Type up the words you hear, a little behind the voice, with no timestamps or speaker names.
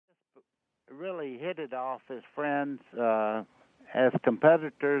really hit it off as friends. As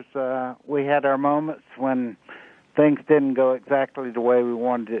competitors, we had our moments when things didn't go exactly the way we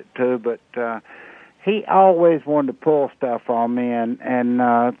wanted it to, but he always wanted to pull stuff on me, and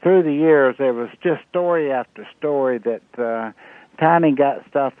through the years, there was just story after story that Tiny got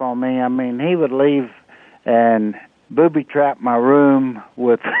stuff on me. I mean, he would leave and booby-trap my room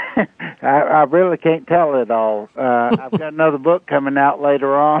with, I really can't tell it all. I've got another book coming out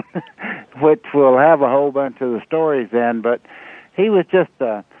later on, which will have a whole bunch of the stories in, but he was just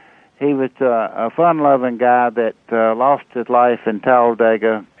a fun-loving guy that lost his life in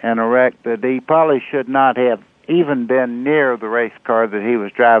Talladega in a wreck that he probably should not have even been near the race car that he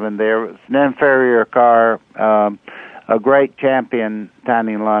was driving there. It was an inferior car, a great champion,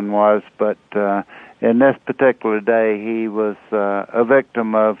 Tiny Lund was, but in this particular day, he was a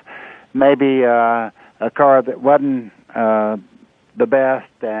victim of maybe a car that wasn't the best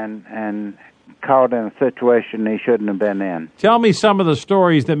and caught in a situation he shouldn't have been in. Tell me some of the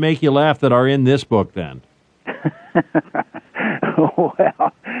stories that make you laugh that are in this book, then.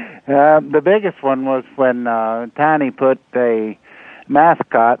 Well, the biggest one was when Tiny put a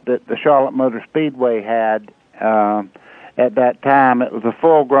mascot that the Charlotte Motor Speedway had at that time. It was a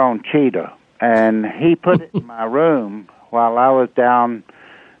full-grown cheetah, and he put it in my room while I was down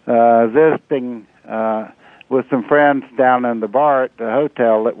visiting with some friends down in the Barr at the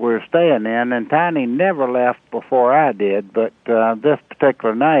hotel that we were staying in, and Tiny never left before I did, but this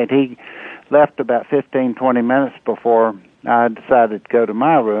particular night, he left about 15, 20 minutes before I decided to go to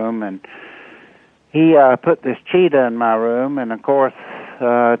my room, and he put this cheetah in my room, and of course,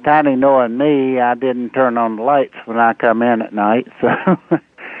 Tiny knowing me, I didn't turn on the lights when I come in at night, so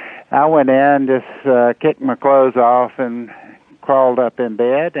I went in, just kicked my clothes off and crawled up in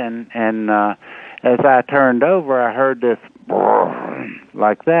bed, and as I turned over, I heard this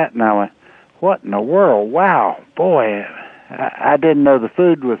like that, and I went, what in the world? Wow, boy, I didn't know the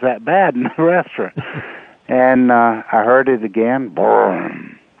food was that bad in the restaurant. And I heard it again,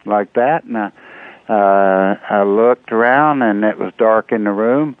 like that, and I looked around, and it was dark in the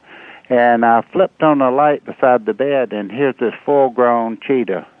room, and I flipped on the light beside the bed, and here's this full-grown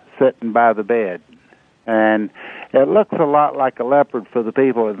cheetah sitting by the bed. And it looks a lot like a leopard for the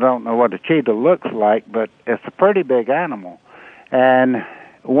people that don't know what a cheetah looks like, but it's a pretty big animal. And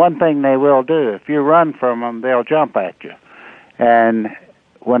one thing they will do, if you run from them, they'll jump at you. And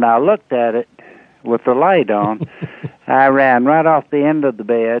when I looked at it with the light on, I ran right off the end of the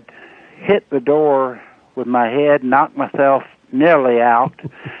bed, hit the door with my head, knocked myself nearly out,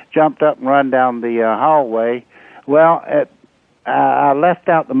 jumped up and run down the hallway. Well, I left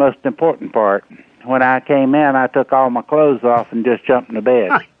out the most important part. When I came in, I took all my clothes off and just jumped in the bed.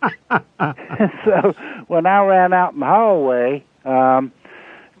 So when I ran out in the hallway, of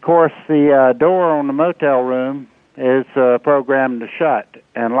course, the door on the motel room is programmed to shut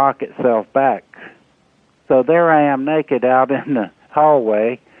and lock itself back. So there I am naked out in the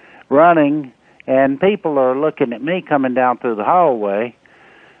hallway, running, and people are looking at me coming down through the hallway,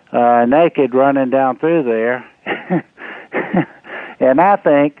 naked, running down through there. And I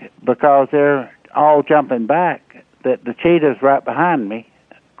think because they're all jumping back that the cheetah's right behind me.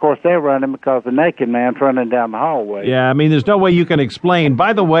 Of course, they're running because the naked man's running down the hallway. Yeah, I mean, there's no way you can explain,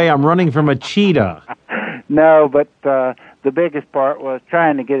 by the way, I'm running from a cheetah. No, but the biggest part was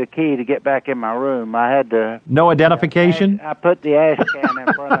trying to get a key to get back in my room. I had to... No identification? I put the ash can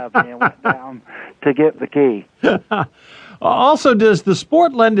in front of me and went down to get the key. Also, does the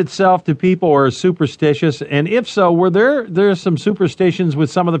sport lend itself to people who are superstitious? And if so, were there's some superstitions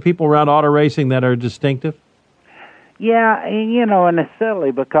with some of the people around auto racing that are distinctive? Yeah, you know, and it's silly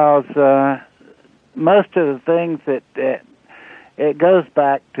because most of the things that it goes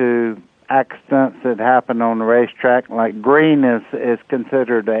back to accidents that happen on the racetrack. Like green is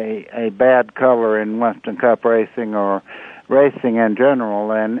considered a bad color in Winston Cup racing or racing in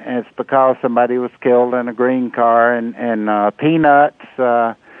general, and it's because somebody was killed in a green car. And peanuts,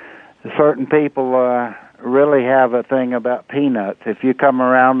 certain people really have a thing about peanuts. If you come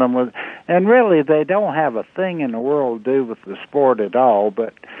around them with, and really they don't have a thing in the world to do with the sport at all,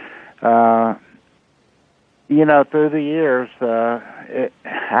 but you know, through the years,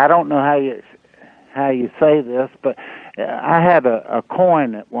 I don't know how you say this, but I had a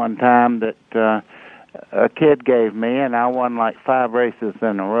coin at one time that a kid gave me, and I won like 5 races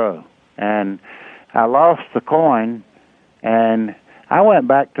in a row. And I lost the coin, and I went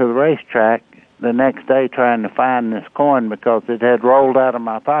back to the racetrack the next day trying to find this coin because it had rolled out of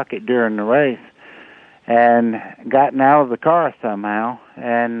my pocket during the race and gotten out of the car somehow.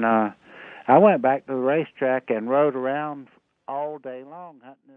 And I went back to the racetrack and rode around all day long hunting